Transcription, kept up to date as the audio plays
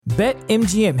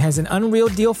BetMGM has an unreal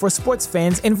deal for sports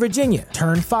fans in Virginia.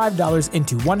 Turn $5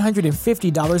 into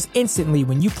 $150 instantly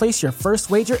when you place your first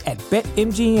wager at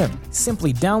BetMGM.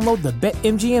 Simply download the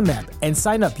BetMGM app and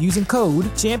sign up using code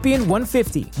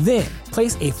Champion150. Then,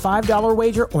 place a $5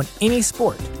 wager on any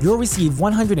sport. You'll receive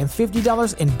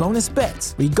 $150 in bonus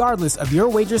bets, regardless of your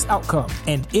wager's outcome.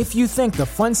 And if you think the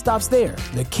fun stops there,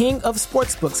 the King of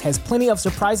Sportsbooks has plenty of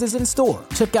surprises in store.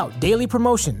 Check out daily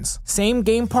promotions,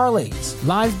 same-game parlays,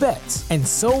 live bets, and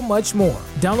so much more.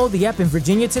 Download the app in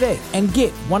Virginia today and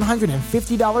get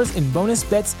 $150 in bonus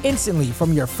bets instantly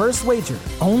from your first wager.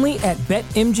 Only at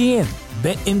BetMGM.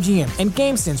 BetMGM and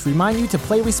GameSense remind you to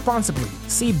play responsibly.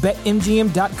 See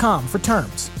BetMGM.com for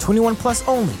terms. 21 plus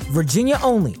only. Virginia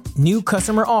only. New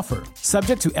customer offer.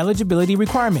 Subject to eligibility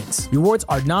requirements. Rewards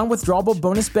are non-withdrawable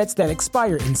bonus bets that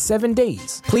expire in 7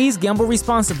 days. Please gamble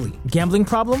responsibly. Gambling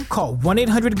problem? Call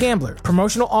 1-800-GAMBLER.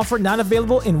 Promotional offer not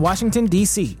available in Washington,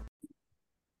 D.C.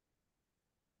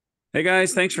 Hey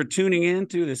guys, thanks for tuning in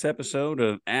to this episode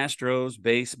of Astros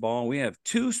Baseball. We have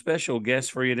two special guests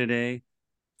for you today.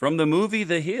 From the movie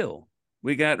The Hill,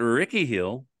 we got Ricky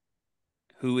Hill,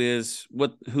 who's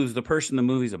the person the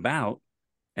movie's about,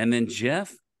 and then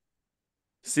Jeff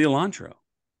Celentano.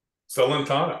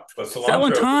 Celentano.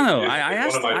 I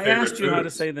asked you how to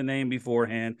say the name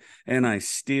beforehand, and I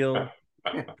still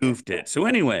goofed it. So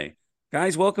anyway,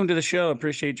 guys, welcome to the show.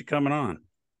 Appreciate you coming on.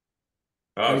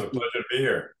 Oh, it's a pleasure to be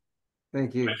here.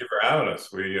 Thank you. Thank you for having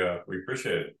us. We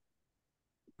appreciate it.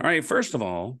 All right, first of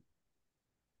all,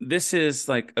 this is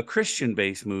like a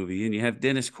Christian-based movie, and you have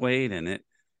Dennis Quaid in it.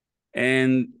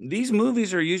 And these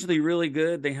movies are usually really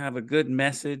good. They have a good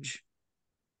message,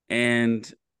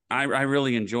 and I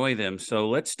really enjoy them. So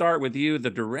let's start with you,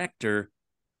 the director.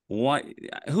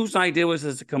 Whose idea was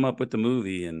this to come up with the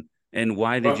movie, and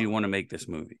why did you want to make this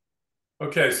movie?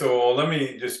 Okay, so let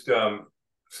me just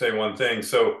say one thing.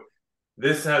 So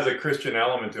this has a Christian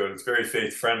element to it. It's very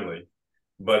faith-friendly,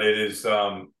 but it is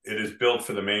built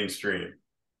for the mainstream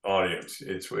audience.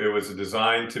 It was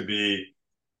designed to be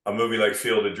a movie like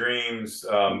Field of Dreams.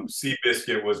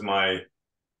 Seabiscuit was my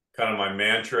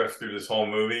mantra through this whole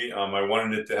movie. I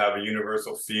wanted it to have a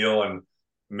universal feel and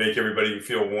make everybody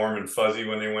feel warm and fuzzy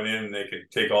when they went in, and they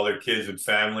could take all their kids and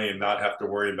family and not have to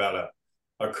worry about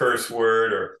a curse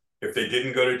word, or if they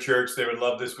didn't go to church, they would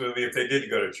love this movie. If they did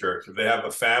go to church, if they have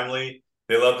a family,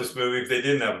 they love this movie. If they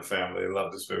didn't have a family, they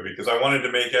love this movie, because I wanted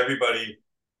to make everybody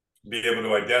be able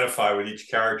to identify with each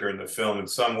character in the film in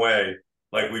some way,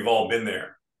 like we've all been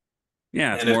there.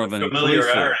 Yeah, it's more of an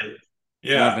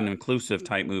inclusive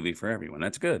type movie for everyone.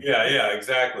 That's good. Yeah,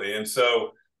 exactly. And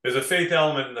so there's a faith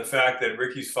element in the fact that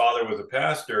Ricky's father was a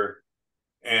pastor,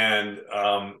 and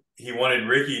he wanted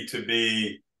Ricky to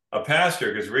be a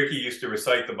pastor because Ricky used to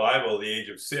recite the Bible at the age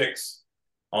of 6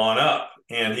 on up,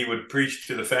 and he would preach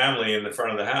to the family in the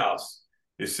front of the house.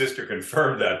 His sister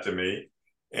confirmed that to me.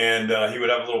 And he would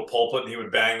have a little pulpit, and he would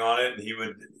bang on it, and he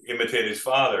would imitate his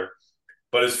father.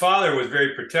 But his father was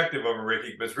very protective over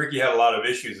Ricky, because Ricky had a lot of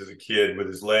issues as a kid with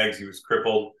his legs. He was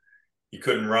crippled. He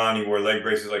couldn't run. He wore leg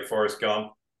braces like Forrest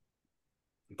Gump.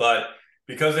 But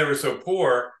because they were so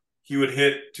poor, he would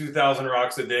hit 2,000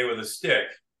 rocks a day with a stick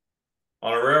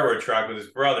on a railroad track with his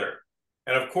brother.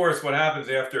 And of course, what happens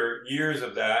after years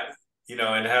of that,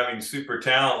 and having super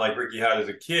talent like Ricky had as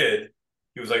a kid,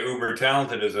 he was like uber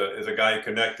talented as a guy who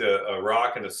connect a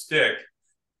rock and a stick.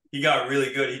 He got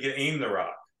really good. He could aim the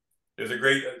rock. There's a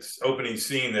great opening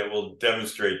scene that will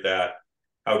demonstrate that,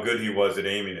 how good he was at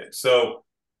aiming it. So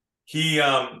he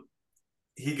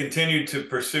continued to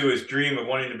pursue his dream of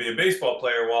wanting to be a baseball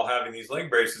player while having these leg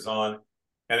braces on.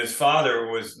 And his father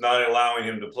was not allowing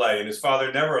him to play. And his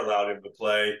father never allowed him to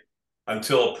play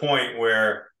until a point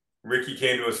where Ricky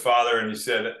came to his father and he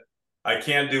said, I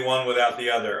can't do one without the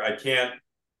other. I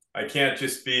can't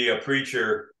just be a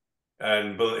preacher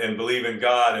and believe in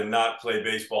God and not play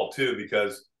baseball too,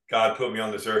 because God put me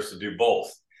on this earth to do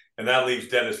both. And that leaves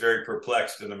Dennis very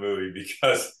perplexed in the movie,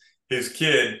 because his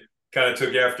kid kind of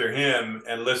took after him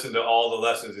and listened to all the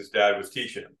lessons his dad was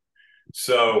teaching him.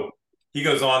 So he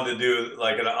goes on to do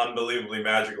like an unbelievably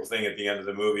magical thing at the end of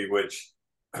the movie, which,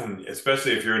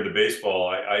 especially if you're into baseball,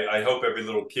 I hope every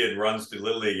little kid runs to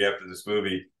Little League after this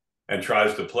movie and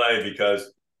tries to play,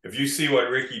 because if you see what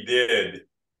Ricky did,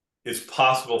 it's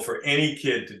possible for any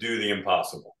kid to do the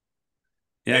impossible.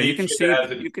 Yeah, you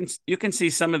can see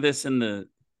some of this in the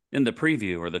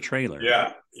preview or the trailer.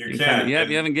 Yeah, you can. You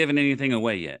haven't given anything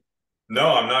away yet. No,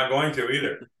 I'm not going to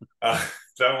either. That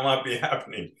will not be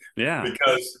happening. Yeah,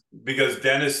 because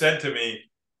Dennis said to me,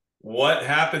 what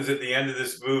happens at the end of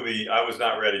this movie, I was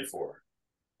not ready for.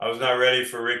 I was not ready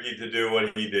for Ricky to do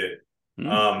what he did.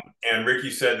 And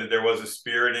Ricky said that there was a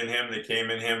spirit in him that came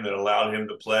in him that allowed him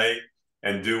to play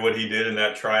and do what he did in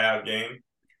that tryout game.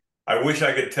 I wish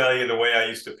I could tell you the way I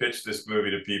used to pitch this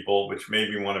movie to people, which made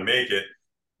me want to make it,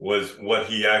 was what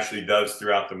he actually does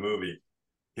throughout the movie.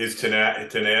 His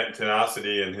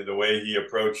tenacity and the way he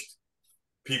approached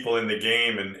people in the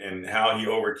game and how he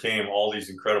overcame all these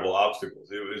incredible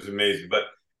obstacles. It was amazing. But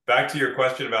back to your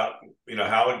question about,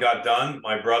 how it got done.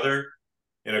 My brother,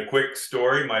 in a quick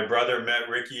story, my brother met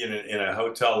Ricky in a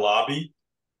hotel lobby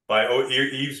by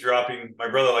eavesdropping. My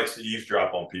brother likes to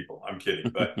eavesdrop on people. I'm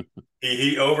kidding. But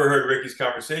he overheard Ricky's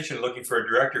conversation looking for a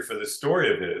director for this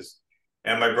story of his.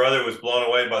 And my brother was blown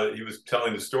away he was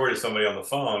telling the story to somebody on the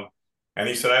phone. And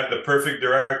he said, "I have the perfect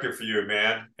director for you,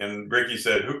 man." And Ricky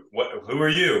said, who are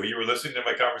you? You were listening to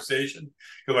my conversation?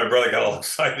 Because my brother got all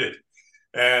excited.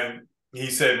 And he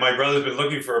said, "My brother's been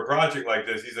looking for a project like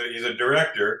this. He's a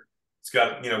director. He's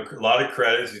got, a lot of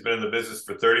credits. He's been in the business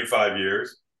for 35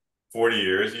 years, 40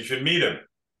 years. You should meet him."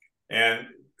 And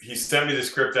he sent me the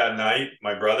script that night,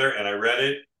 my brother, and I read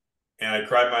it and I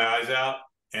cried my eyes out.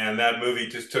 And that movie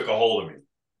just took a hold of me.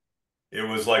 It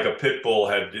was like a pit bull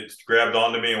had just grabbed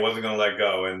onto me and wasn't going to let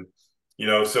go. And,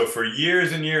 so for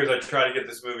years and years, I tried to get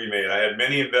this movie made. I had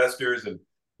many investors and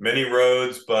many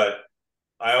roads, but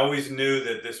I always knew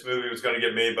that this movie was going to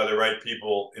get made by the right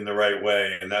people in the right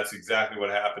way. And that's exactly what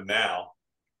happened now.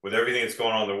 With everything that's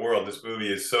going on in the world, this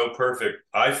movie is so perfect,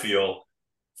 I feel,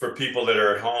 for people that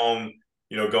are at home,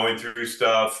 going through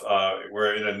stuff.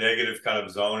 We're in a negative kind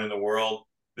of zone in the world.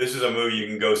 This is a movie you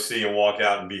can go see and walk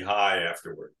out and be high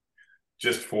afterward,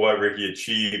 just for what Ricky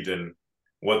achieved and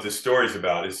what the story's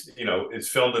about. It's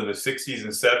filmed in the 60s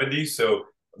and 70s, so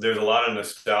there's a lot of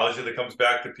nostalgia that comes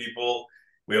back to people.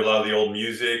 We have a lot of the old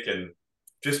music and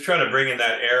just trying to bring in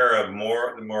that era of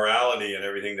morality and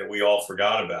everything that we all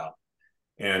forgot about.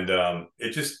 And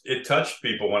it touched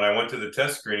people. When I went to the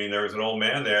test screening, there was an old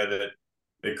man there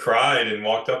that cried and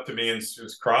walked up to me and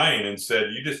was crying and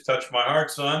said, "You just touched my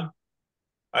heart, son.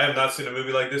 I have not seen a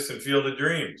movie like this in Field of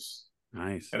Dreams."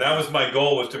 Nice. And that was my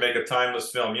goal, was to make a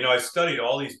timeless film. I studied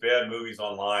all these bad movies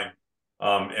online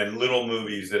and little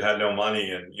movies that had no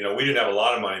money. And, we didn't have a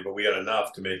lot of money, but we had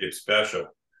enough to make it special.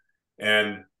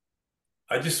 And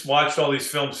I just watched all these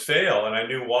films fail, and I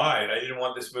knew why. And I didn't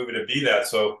want this movie to be that.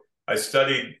 So I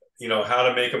studied, how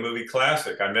to make a movie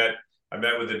classic. I met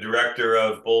with the director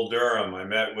of Bull Durham.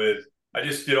 I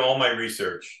just did all my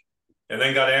research. And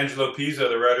then got Angelo Pizzo,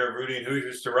 the writer of Rudy and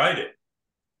Hoosiers, to write it.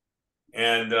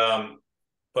 And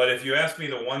but if you ask me,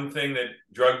 the one thing that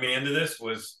drug me into this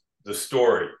was the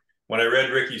story. When I read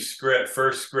Ricky's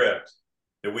first script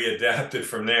that we adapted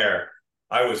from there,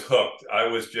 I was hooked. I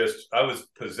was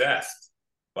possessed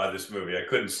by this movie. I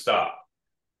couldn't stop.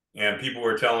 And people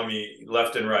were telling me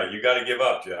left and right, "You got to give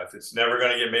up, Jeff. It's never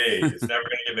going to get made. It's never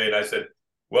going to get made." I said,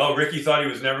 "Well, Ricky thought he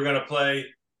was never going to play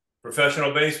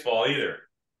professional baseball either.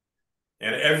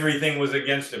 And everything was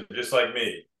against him, just like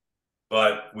me.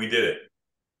 But we did it."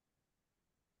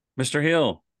 Mr.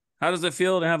 Hill, how does it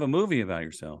feel to have a movie about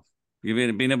yourself?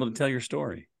 You've been able to tell your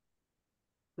story.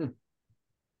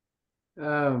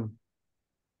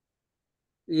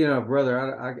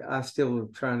 Brother, I still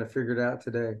am trying to figure it out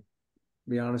today, to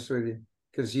be honest with you.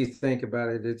 Because you think about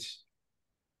it,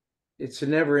 it's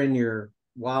never in your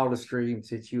wildest dreams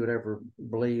that you would ever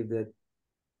believe that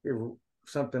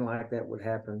something like that would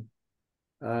happen.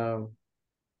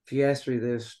 If you asked me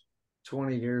this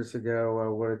 20 years ago,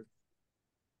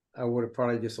 I would have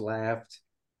probably just laughed.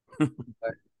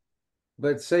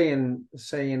 but saying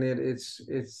it,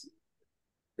 it's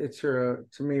to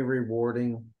me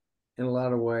rewarding in a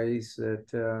lot of ways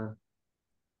that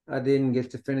I didn't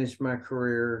get to finish my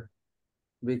career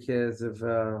because of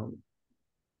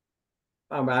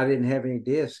I didn't have any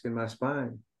disc in my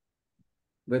spine,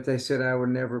 but they said I would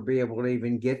never be able to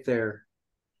even get there.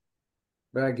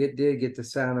 But I did get to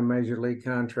sign a major league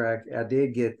contract. I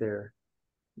did get there,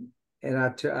 and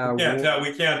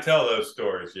we can't tell those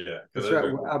stories yet. That's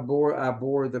right. I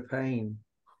bore the pain.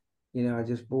 I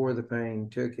just bore the pain,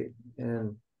 took it,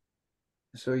 and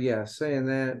so yeah. Saying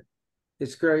that,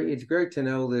 it's great. It's great to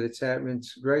know that it's happening.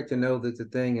 It's great to know that the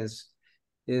thing is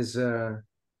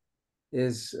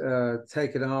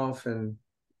taken off, and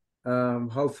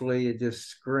hopefully it just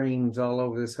screams all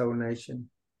over this whole nation.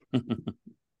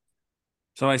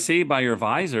 So I see by your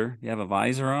visor, you have a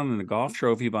visor on and a golf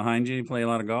trophy behind you. You play a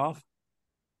lot of golf?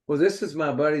 Well, this is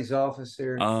my buddy's office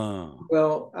here. Oh.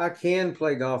 Well, I can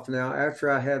play golf now.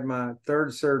 After I had my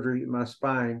third surgery in my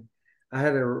spine, I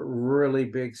had a really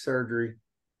big surgery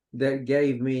that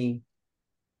gave me,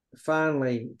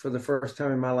 finally, for the first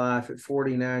time in my life at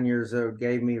 49 years old,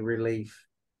 gave me relief.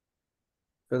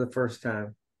 for the first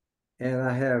time. And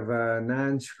I have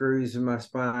 9 screws in my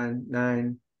spine,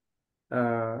 9.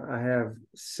 I have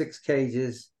 6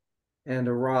 cages and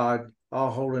a rod all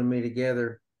holding me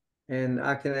together. And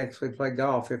I can actually play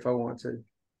golf if I want to.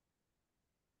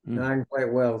 And I can play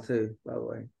it well too, by the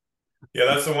way. Yeah,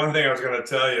 that's the one thing I was going to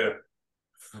tell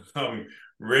you.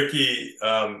 Ricky,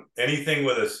 anything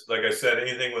with a, like I said,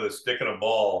 anything with a stick and a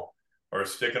ball or a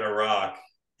stick and a rock,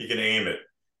 he can aim it.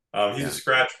 He's a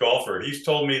scratch golfer. He's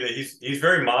told me that he's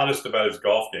very modest about his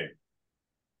golf game.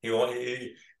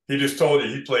 He just told you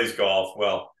he plays golf.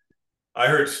 Well, I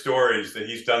heard stories that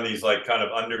he's done these like kind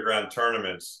of underground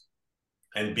tournaments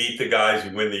and beat the guys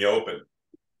who win the Open.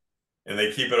 And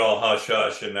they keep it all hush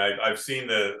hush. And I've seen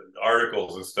the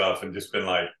articles and stuff and just been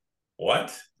like,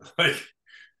 what? Like,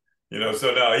 you know,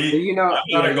 so no, I'm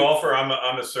not a golfer.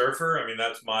 I'm a surfer. I mean,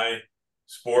 that's my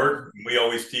sport. We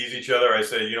always tease each other. I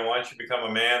say, you know, why don't you become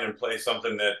a man and play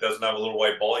something that doesn't have a little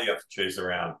white ball you have to chase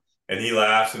around? And he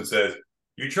laughs and says,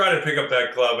 you try to pick up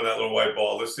that club and that little white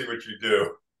ball. Let's see what you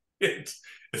do.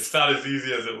 It's not as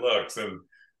easy as it looks. And,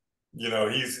 you know,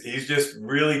 he's just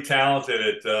really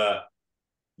talented at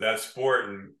that sport.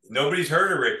 And nobody's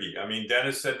heard of Ricky. I mean,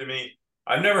 Dennis said to me,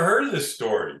 I've never heard of this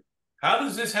story. How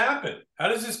does this happen? How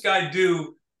does this guy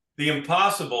do the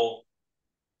impossible,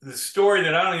 the story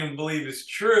that I don't even believe is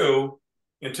true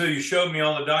until you showed me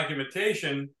all the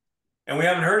documentation and we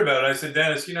haven't heard about it? I said,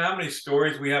 Dennis, you know how many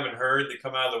stories we haven't heard that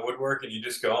come out of the woodwork and you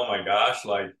just go, oh my gosh,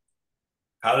 like,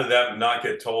 how did that not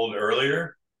get told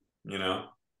earlier? You know,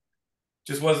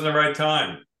 just wasn't the right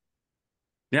time.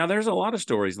 Yeah, there's a lot of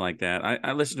stories like that.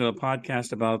 I listened to a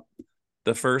podcast about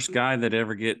the first guy that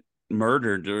ever get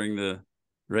murdered during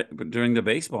the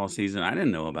baseball season. I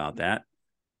didn't know about that.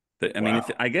 But I mean,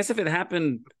 I guess if it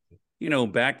happened, you know,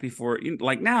 back before,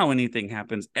 like now, anything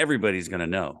happens, everybody's going to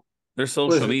know. There's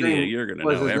social media. You're going to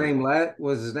know.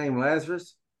 Was his name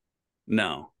Lazarus?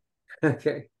 No.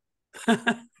 Okay.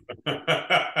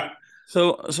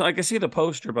 So I can see the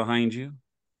poster behind you,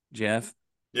 Jeff.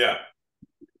 Yeah.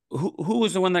 Who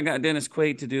was the one that got Dennis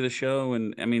Quaid to do the show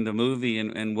and I mean the movie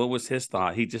and what was his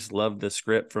thought? He just loved the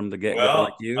script from the get-go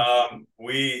like you?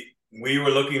 We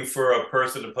were looking for a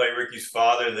person to play Ricky's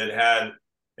father that had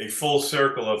a full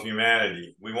circle of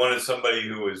humanity. We wanted somebody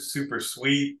who was super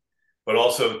sweet, but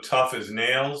also tough as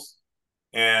nails.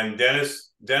 And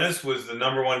Dennis was the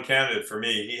number one candidate for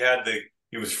me.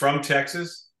 He was from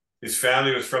Texas. His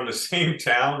family was from the same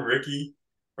town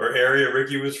area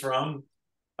Ricky was from.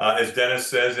 As Dennis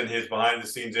says in his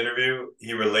behind-the-scenes interview,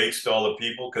 he relates to all the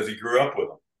people because he grew up with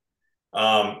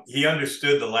them. He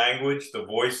understood the language, the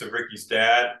voice of Ricky's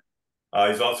dad.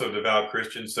 He's also a devout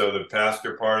Christian, so the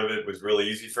pastor part of it was really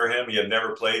easy for him. He had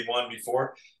never played one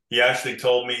before. He actually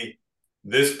told me,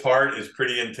 this part is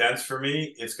pretty intense for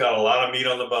me. It's got a lot of meat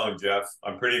on the bone, Jeff.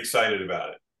 I'm pretty excited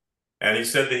about it. And he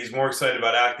said that he's more excited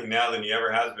about acting now than he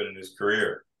ever has been in his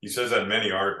career. He says that in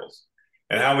many articles.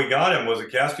 And how we got him was a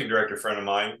casting director friend of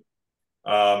mine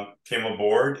came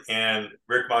aboard, and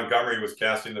Rick Montgomery was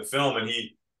casting the film, and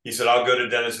he said, I'll go to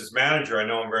Dennis's manager. I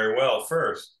know him very well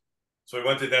first. So we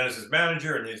went to Dennis's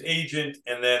manager and his agent,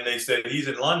 and then they said, he's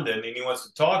in London and he wants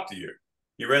to talk to you.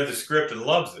 He read the script and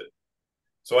loves it.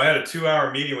 So I had a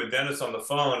 2-hour meeting with Dennis on the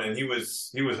phone, and he was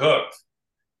hooked.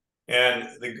 And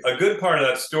a good part of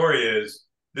that story is,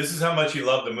 this is how much he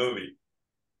loved the movie.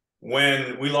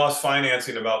 When we lost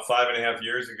financing about 5.5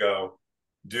 years ago,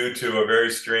 due to a very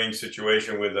strange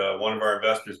situation with one of our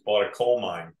investors bought a coal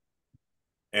mine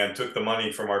and took the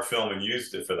money from our film and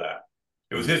used it for that.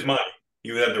 It was his money. He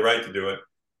had the right to do it,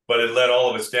 but it let all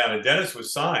of us down. And Dennis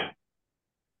was signed.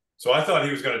 So I thought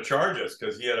he was going to charge us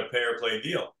because he had a pay or play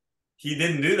deal. He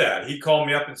didn't do that. He called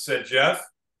me up and said, Jeff,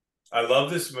 I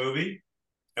love this movie.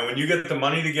 And when you get the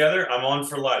money together, I'm on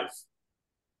for life.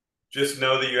 Just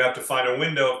know that you have to find a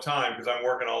window of time because I'm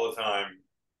working all the time.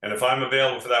 And if I'm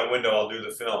available for that window, I'll do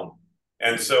the film.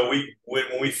 And so when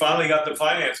we finally got the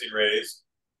financing raised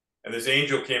and this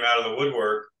angel came out of the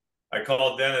woodwork, I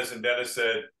called Dennis, and Dennis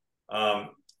said,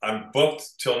 I'm booked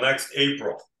till next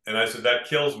April. And I said, that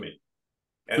kills me.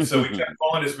 And so we kept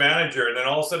calling his manager, and then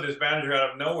all of a sudden his manager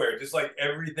out of nowhere, just like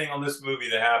everything on this movie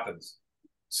that happens,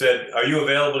 said, are you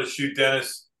available to shoot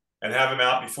Dennis and have him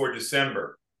out before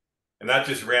December? And that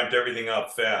just ramped everything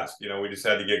up fast. You know, we just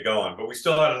had to get going, but we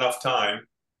still had enough time.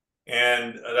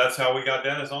 And that's how we got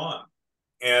Dennis on.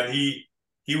 And he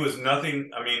was nothing.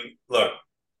 I mean, look,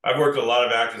 I've worked with a lot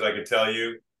of actors. I could tell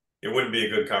you it wouldn't be a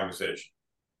good conversation.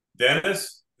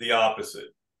 Dennis, the opposite.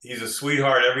 He's a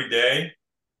sweetheart every day,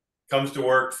 comes to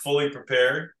work fully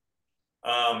prepared,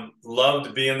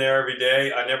 loved being there every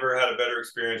day. I never had a better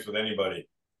experience with anybody.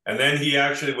 And then he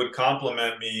actually would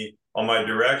compliment me on my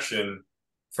direction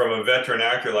from a veteran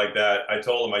actor like that. I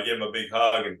told him, I gave him a big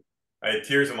hug, and I had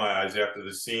tears in my eyes after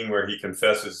the scene where he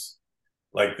confesses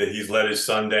like that he's let his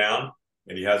son down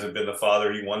and he hasn't been the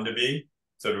father he wanted to be.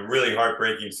 It's a really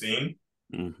heartbreaking scene.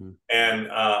 Mm-hmm. And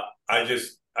I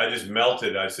just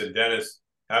melted. I said, Dennis,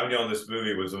 having you on this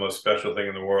movie was the most special thing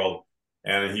in the world.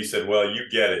 And he said, well, you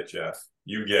get it, Jeff.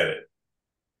 You get it.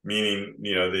 Meaning,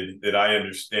 that I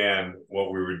understand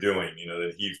what we were doing,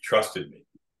 that he trusted me.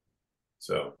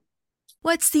 So.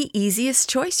 What's the easiest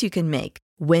choice you can make?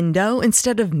 Window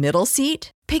instead of middle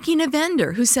seat? Picking a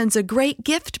vendor who sends a great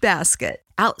gift basket?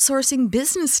 Outsourcing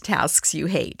business tasks you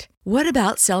hate? What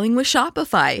about selling with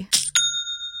Shopify?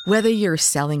 Whether you're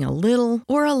selling a little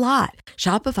or a lot,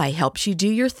 Shopify helps you do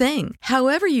your thing,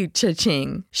 however you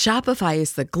cha-ching. Shopify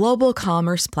is the global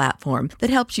commerce platform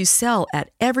that helps you sell at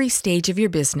every stage of your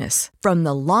business. From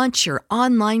the launch your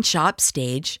online shop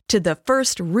stage to the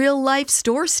first real-life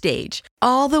store stage,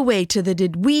 all the way to the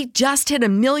did we just hit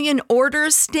 1 million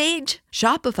orders stage.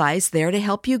 Shopify's there to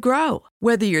help you grow.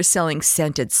 Whether you're selling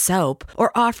scented soap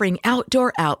or offering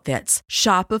outdoor outfits,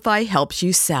 Shopify helps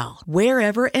you sell.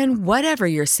 Wherever and whatever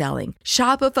you're selling,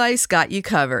 Shopify's got you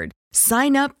covered.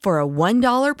 Sign up for a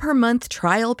 $1 per month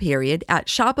trial period at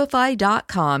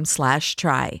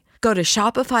shopify.com/try. Go to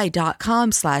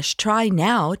shopify.com/try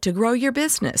now to grow your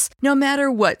business, no matter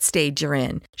what stage you're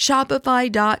in.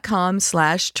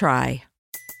 Shopify.com/try.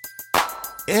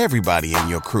 Everybody in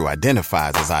your crew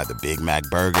identifies as either Big Mac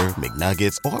Burger,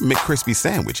 McNuggets, or McCrispy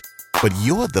Sandwich. But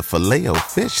you're the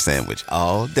Filet-O-Fish Sandwich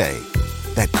all day.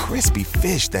 That crispy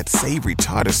fish, that savory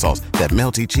tartar sauce, that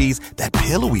melty cheese, that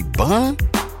pillowy bun.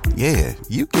 Yeah,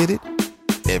 you get it.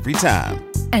 Every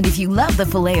time. And if you love the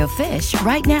Filet-O-Fish,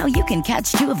 right now you can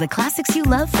catch 2 of the classics you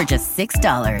love for just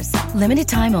 $6. Limited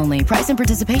time only. Price and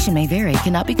participation may vary.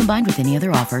 Cannot be combined with any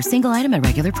other offer. Single item at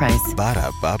regular price.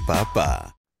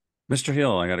 Ba-da-ba-ba-ba. Mr.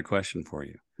 Hill, I got a question for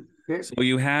you. Okay. So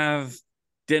you have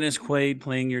Dennis Quaid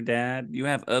playing your dad. You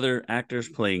have other actors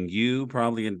playing you,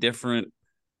 probably in different,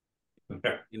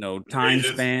 time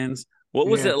spans. What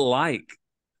was it like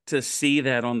to see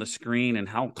that on the screen, and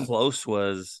how close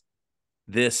was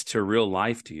this to real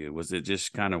life to you? Was it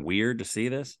just kind of weird to see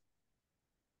this?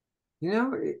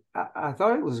 I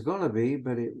thought it was going to be,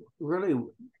 but it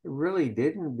really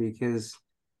didn't, because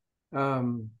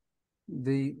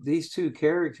these 2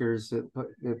 characters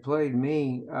that played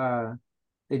me,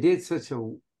 they did such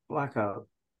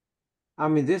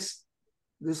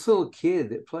this little kid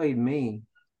that played me,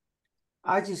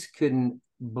 I just couldn't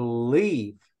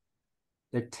believe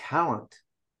the talent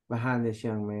behind this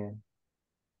young man.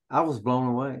 I was blown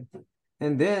away.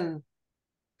 And then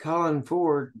Colin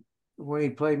Ford, when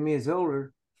he played me as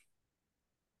older,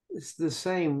 it's the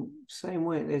same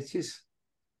way. It's just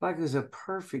like it was a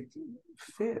perfect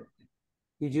fit.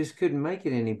 You just couldn't make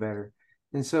it any better.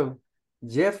 And so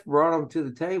Jeff brought them to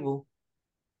the table,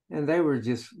 and they were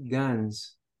just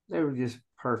guns. They were just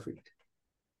perfect.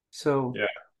 So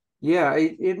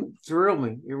it thrilled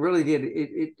me. It really did.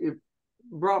 It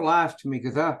brought life to me,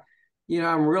 because I'm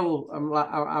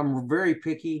very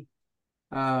picky.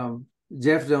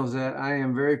 Jeff knows that I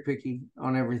am very picky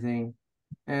on everything.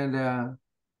 And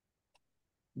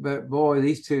but boy,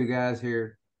 these 2 guys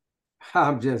here,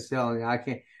 I'm just telling you,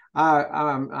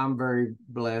 I'm very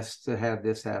blessed to have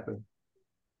this happen.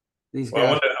 These guys.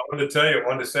 I wanted to tell you, I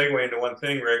wanted to segue into one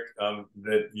thing, Rick,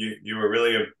 that you were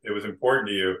really, it was important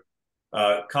to you.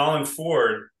 Colin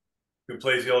Ford, who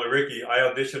plays the older Ricky, I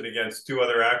auditioned against 2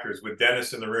 other actors with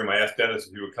Dennis in the room. I asked Dennis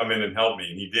if he would come in and help me,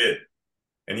 and he did.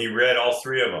 And he read all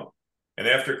 3 of them. And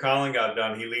after Colin got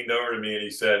done, he leaned over to me and he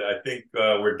said, I think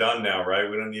we're done now, right?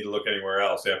 We don't need to look anywhere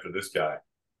else after this guy.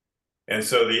 And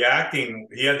so he had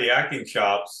the acting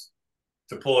chops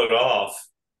to pull it off.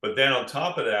 But then on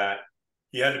top of that,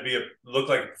 he had to look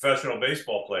like a professional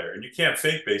baseball player. And you can't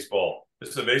fake baseball. This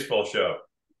is a baseball show.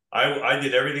 I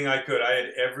did everything I could. I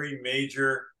had every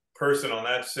major person on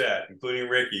that set, including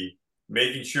Ricky,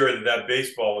 making sure that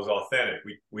baseball was authentic.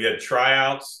 We had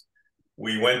tryouts.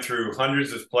 We went through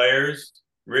hundreds of players.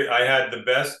 I had the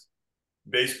best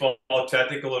baseball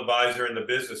technical advisor in the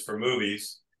business for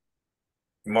movies,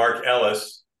 Mark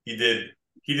Ellis. He did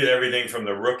everything from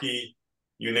the rookie,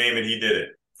 you name it, he did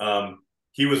it.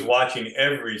 He was watching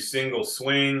every single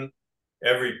swing,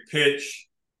 every pitch.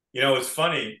 It's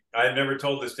funny. I've never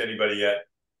told this to anybody yet,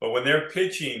 but when they're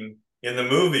pitching in the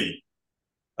movie,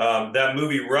 that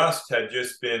movie Rust had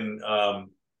just been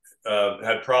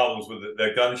had problems with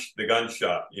the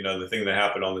gunshot, the thing that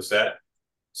happened on the set.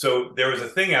 So there was a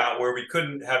thing out where we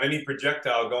couldn't have any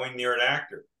projectile going near an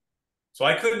actor. So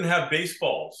I couldn't have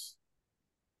baseballs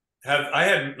I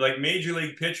had like major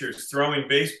league pitchers throwing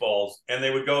baseballs, and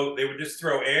they would just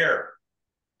throw air,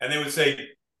 and they would say,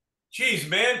 "Geez,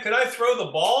 man, could I throw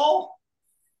the ball?"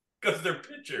 Because they're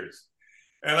pitchers,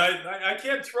 and I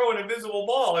can't throw an invisible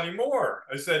ball anymore.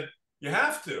 I said, "You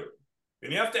have to,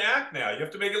 and you have to act now. You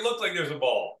have to make it look like there's a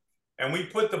ball." And we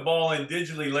put the ball in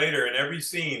digitally later in every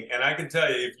scene. And I can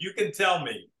tell you, if you can tell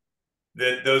me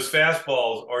that those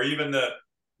fastballs or even the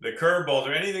curveballs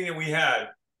or anything that we had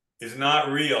is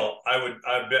not real,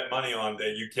 I'd bet money on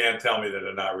that you can't tell me that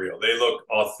they're not real. They look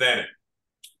authentic.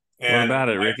 And what about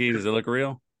it, Ricky? Does it look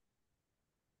real?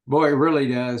 Boy, it really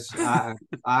does.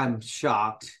 I'm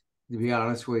shocked, to be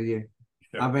honest with you.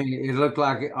 Yeah. I mean,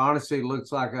 honestly, it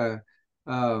looks like a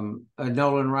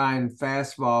Nolan Ryan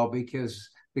fastball, because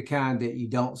the kind that you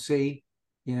don't see,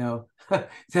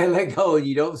 they let go and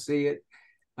you don't see it.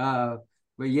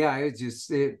 But yeah, it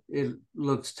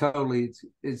looks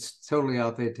it's totally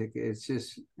authentic. It's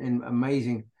just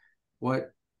amazing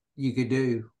what you could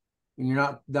do. And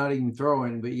you're not even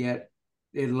throwing, but yet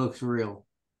it looks real.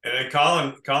 And then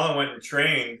Colin went and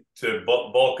trained to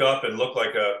bulk up and look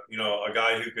like a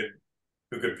guy who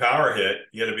could power hit.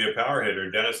 He had to be a power hitter.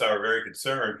 Dennis and I were very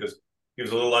concerned because he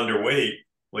was a little underweight.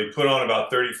 Well, he put on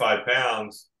about 35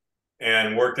 pounds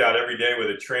and worked out every day with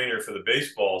a trainer for the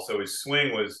baseball. So his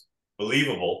swing was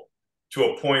believable to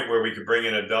a point where we could bring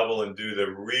in a double and do the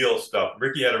real stuff.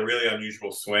 Ricky had a really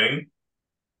unusual swing,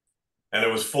 and it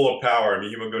was full of power. I mean,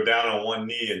 he would go down on one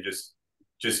knee and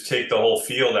just take the whole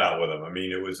field out with him. I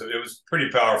mean, it was pretty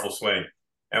powerful swing.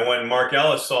 And when Mark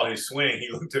Ellis saw his swing,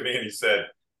 he looked at me and he said,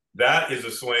 "That is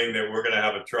a swing that we're going to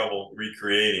have a trouble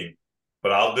recreating,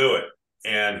 but I'll do it."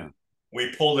 And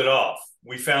we pulled it off.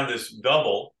 We found this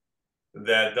double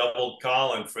that doubled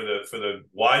Colin for the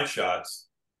wide shots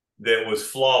that was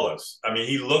flawless. I mean,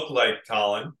 he looked like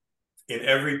Colin in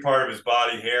every part of his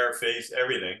body, hair, face,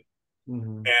 everything.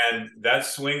 Mm-hmm. And that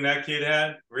swing that kid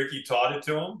had, Ricky taught it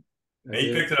to him. And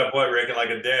he picked it up, Rick, in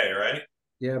like a day, right?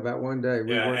 Yeah, about one day.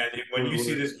 And when you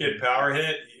see this kid power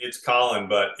hit, it's Colin,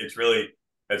 but it's really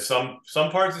at some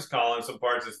parts it's Colin, some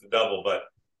parts it's the double. But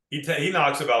he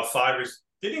knocks about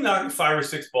did he knock 5 or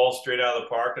 6 balls straight out of the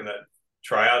park in that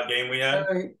tryout game we had?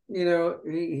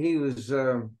 He was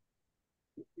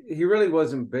he really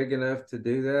wasn't big enough to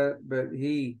do that, but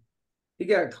he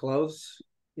got close.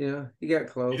 He got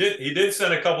close. He did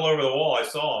send a couple over the wall. I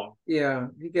saw him. Yeah,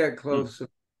 he got close to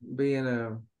being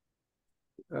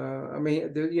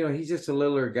he's just a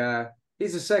littler guy.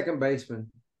 He's a second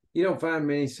baseman. You don't find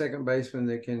many second basemen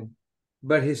that can,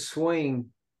 but his swing,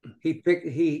 he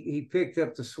picked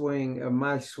up the swing of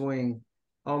my swing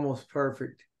almost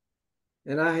perfect.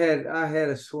 And I had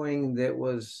a swing that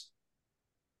was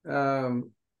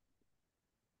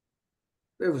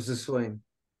it was a swing.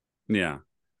 Yeah.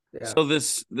 So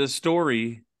the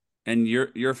story, and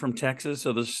you're from Texas,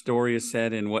 so the story is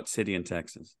set in what city in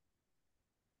Texas?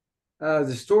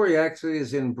 The story actually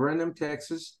is in Brenham,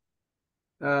 Texas,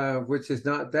 which is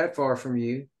not that far from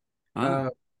you.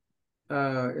 In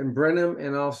Brenham,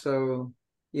 and also,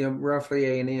 roughly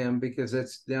A&M, because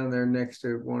that's down there next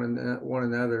to one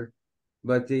another.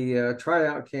 But the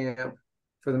tryout camp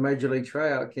for the Major League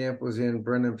tryout camp was in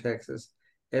Brenham, Texas,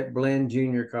 at Blinn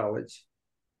Junior College.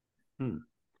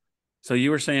 So you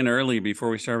were saying earlier before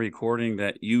we started recording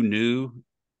that you knew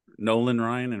Nolan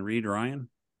Ryan and Reid Ryan?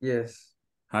 Yes.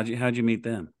 How'd you meet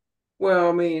them? Well,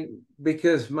 I mean,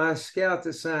 because my scout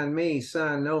that signed me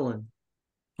signed Nolan.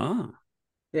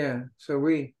 Yeah. So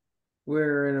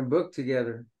we're in a book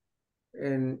together,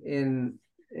 in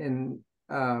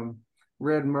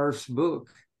Red Murph's book.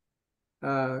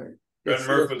 Red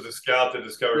Murph was the scout that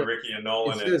discovered Ricky and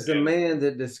Nolan. It says the man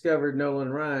that discovered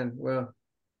Nolan Ryan. Well,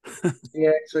 he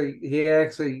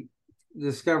actually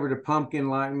discovered a pumpkin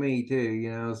like me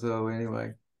too, so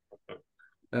anyway.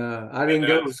 I didn't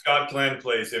go. Scott Glenn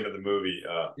plays him in the movie.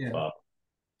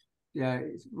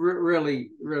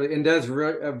 Really, and does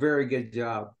a very good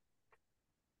job.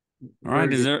 All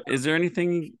right. Is there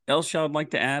anything else y'all would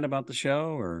like to add about the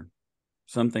show, or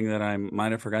something that I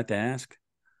might have forgot to ask?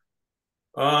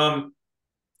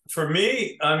 For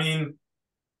me, I mean,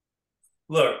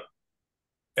 look,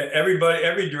 every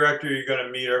director you're going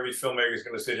to meet, every filmmaker is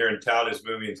going to sit here and tout his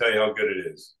movie and tell you how good it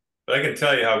is. But I can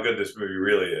tell you how good this movie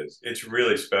really is. It's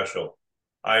really special.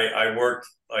 I worked,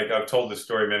 like I've told this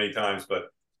story many times, but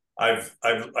I've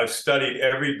studied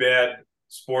every bad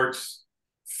sports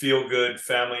feel-good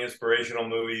family inspirational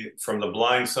movie, from The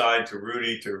Blind Side to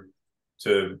Rudy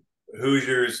to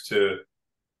Hoosiers to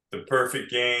The Perfect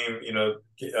Game, For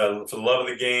the Love of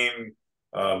the Game,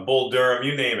 Bull Durham,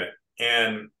 you name it.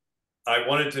 And I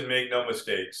wanted to make no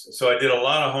mistakes. So I did a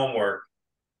lot of homework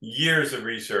years of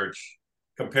research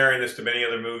comparing this to many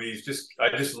other movies. I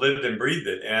just lived and breathed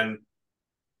it. And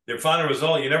the final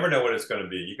result, you never know what it's going to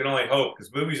be. You can only hope,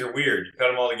 because movies are weird. You cut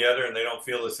them all together and they don't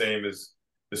feel the same as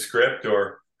the script.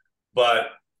 But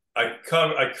I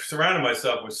surrounded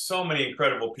myself with so many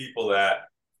incredible people that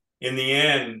in the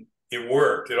end, it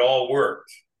worked. It all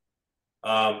worked.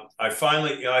 I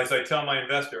finally, as I tell my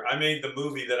investor, I made the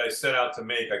movie that I set out to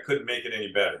make. I couldn't make it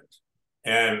any better.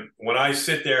 And when I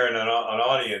sit there in an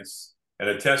audience at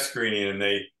a test screening and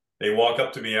they walk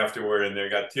up to me afterward and they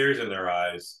got tears in their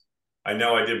eyes, I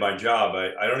know I did my job.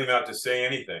 I don't even have to say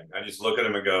anything. I just look at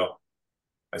them and go,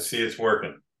 I see it's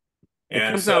working. And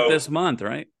it comes out this month,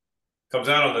 right? Comes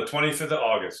out on the 25th of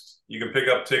August. You can pick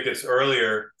up tickets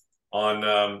earlier on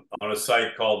a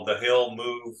site called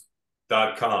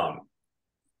thehillmove.com.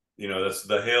 That's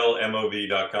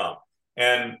thehillmov.com.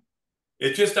 And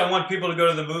it just, I want people to go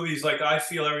to the movies like I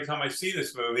feel every time I see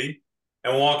this movie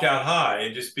and walk out high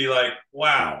and just be like,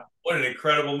 wow, what an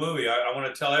incredible movie. I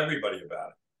want to tell everybody about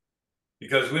it,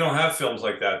 because we don't have films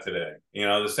like that today.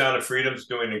 The Sound of Freedom's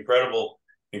doing incredible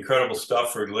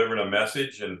stuff for delivering a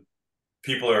message, and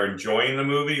people are enjoying the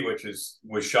movie, which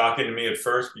was shocking to me at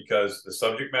first because the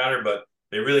subject matter, but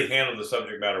they really handled the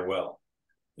subject matter well.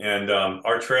 And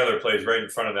our trailer plays right in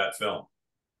front of that film.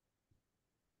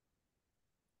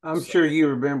 I'm sure you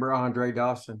remember Andre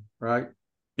Dawson, right?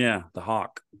 Yeah, the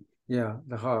Hawk. Yeah,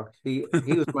 the Hawk. He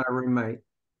was my roommate.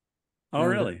 Oh,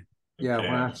 really? Yeah, okay.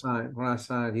 when I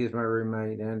signed, he was my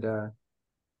roommate. And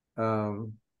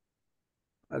the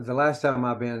last time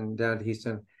I've been down to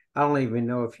Houston, I don't even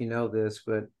know if you know this,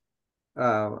 but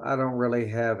I don't really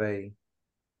have a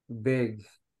big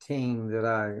team that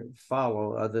I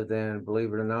follow, other than,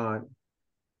 believe it or not,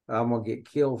 I'm gonna get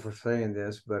killed for saying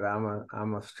this, but I'm a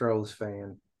Astros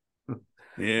fan.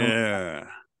 Yeah,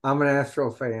 I'm an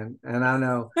Astro fan, and I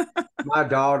know my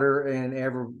daughter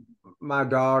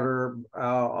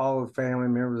all the family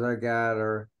members I got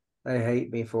they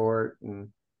hate me for it,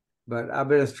 but I've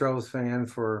been a Astros fan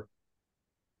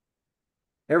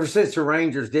ever since the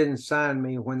Rangers didn't sign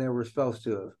me when they were supposed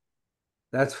to have.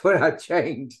 That's when I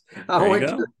changed. I went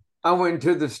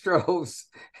to the Astros,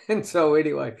 and so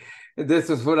anyway, this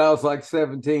is when I was like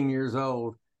 17 years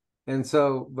old, and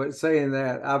so. But saying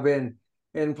that, I've been.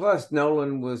 And plus,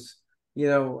 Nolan was, I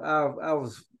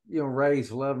was,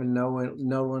 raised loving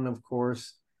Nolan, of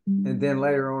course. And then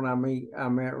later on, I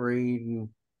met Reed, and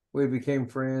we became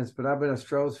friends. But I've been a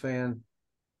Astros fan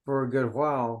for a good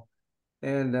while,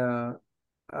 and I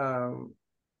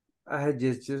had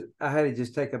to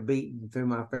just take a beating through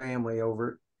my family over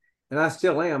it, and I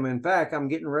still am. In fact, I'm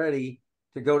getting ready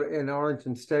to go in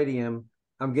Arlington Stadium.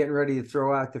 I'm getting ready to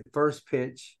throw out the first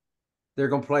pitch. They're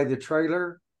going to play the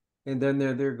trailer. And then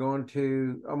I'm going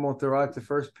to throw out the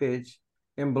first pitch.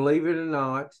 And believe it or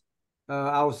not,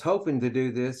 I was hoping to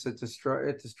do this at the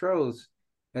Stros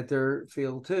at their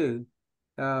field too,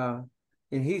 in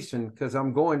Houston, because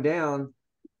I'm going down.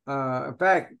 In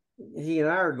fact, he and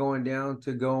I are going down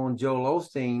to go on Joel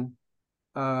Osteen.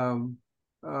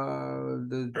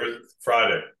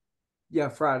 Friday. Yeah,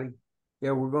 Friday.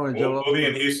 Yeah, we're going to Joel. We'll be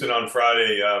in Houston on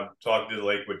Friday, talking to the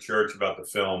Lakewood Church about the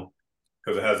film,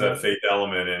 because it has that faith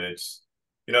element, and it's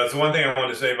the one thing I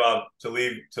wanted to say about to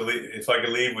leave. If I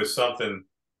could leave with something,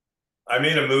 I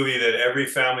made a movie that every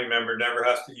family member never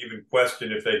has to even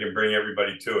question if they can bring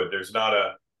everybody to it. There's not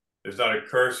a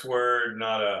curse word,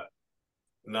 not a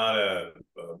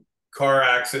car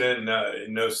accident,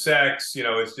 no sex.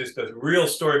 It's just a real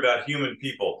story about human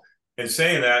people. And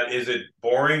saying that, is it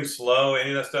boring, slow? Any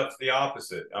of that stuff's the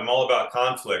opposite. I'm all about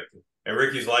conflict, and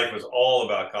Ricky's life was all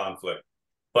about conflict.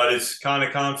 But it's kind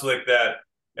of conflict that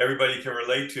everybody can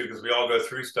relate to, because we all go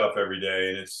through stuff every day,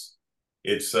 and it's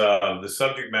the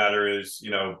subject matter is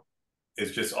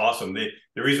just awesome. The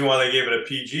reason why they gave it a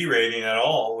PG rating at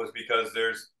all was because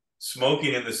there's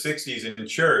smoking in the 60s in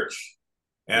church,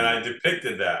 and I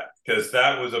depicted that because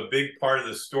that was a big part of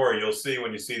the story. You'll see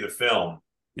when you see the film.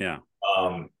 Yeah.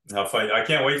 How funny! I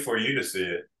can't wait for you to see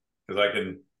it, because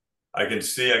I can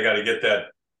see I got to get that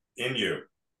in you.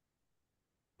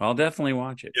 I'll definitely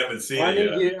watch it. You haven't seen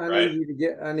it yet, right?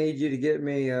 I need you to get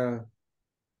me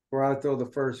where I throw the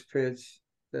first pitch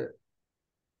at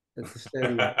the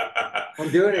stadium. I'm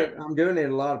doing it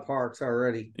in a lot of parks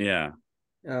already. Yeah.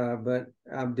 But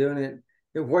I'm doing it.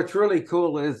 What's really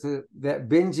cool is that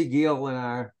Benji Gill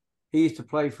and he used to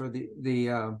play for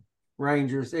the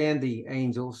Rangers and the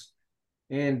Angels,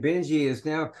 and Benji is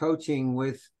now coaching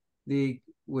with the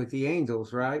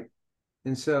Angels, right?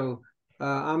 And so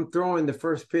I'm throwing the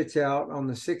first pitch out on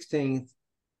the 16th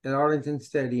at Arlington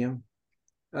Stadium.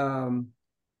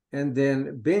 And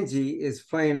then Benji is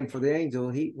playing for the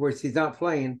Angels. He's not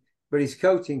playing, but he's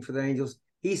coaching for the Angels.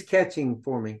 He's catching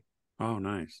for me. Oh,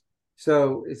 nice.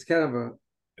 So it's kind of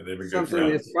something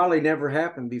that's probably never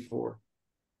happened before.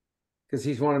 Because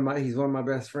he's one of my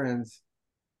best friends.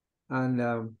 And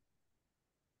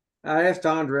I asked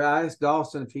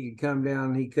Dawson if he could come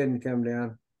down. He couldn't come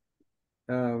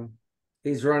down.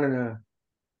 He's running a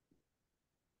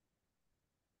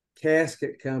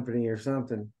casket company or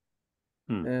something.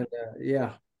 And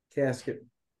casket.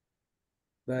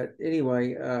 But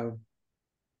anyway, I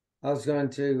was going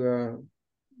to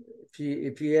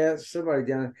if you ask somebody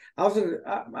down, I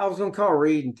was gonna call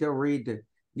Reed and tell Reed to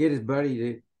get his buddy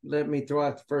to let me throw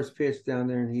out the first pitch down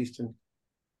there in Houston,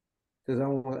 because I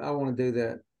want to do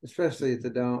that, especially at the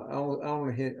Dome. I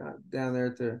want to hit down there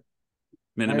at the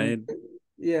Minute Maid.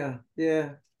 Yeah,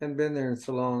 haven't been there in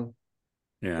so long.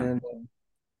 Yeah, and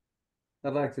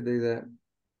I'd like to do that.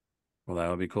 Well, that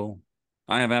would be cool.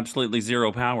 I have absolutely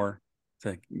zero power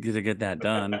to get that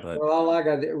done, but well, all I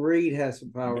got, Reed has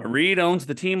some power. Reed owns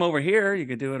the team over here. You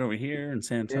could do it over here in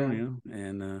San Antonio,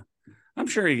 and I'm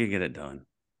sure he could get it done.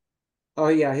 Oh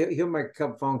yeah, he'll make a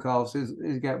couple phone calls.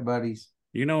 He's got buddies.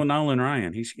 You know, Nolan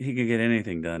Ryan. He can get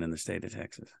anything done in the state of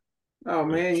Texas. Oh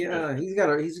man, yeah, he's got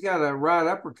a right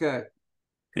uppercut.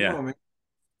 Come on, man.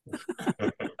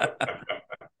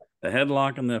 The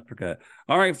headlock and the uppercut.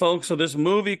 All right, folks. So this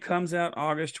movie comes out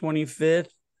August 25th.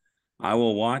 I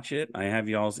will watch it. I have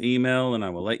y'all's email, and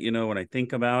I will let you know what I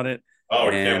think about it. Oh,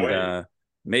 I can't wait.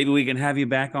 Maybe we can have you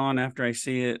back on after I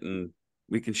see it, and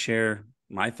we can share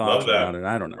my thoughts about it.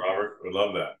 I don't know. Robert, would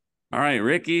love that. All right,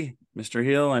 Ricky, Mr.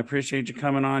 Hill, I appreciate you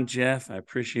coming on. Jeff, I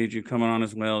appreciate you coming on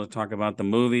as well to talk about the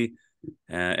movie.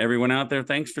 Everyone out there,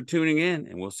 thanks for tuning in,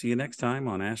 and we'll see you next time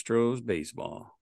on Astros Baseball.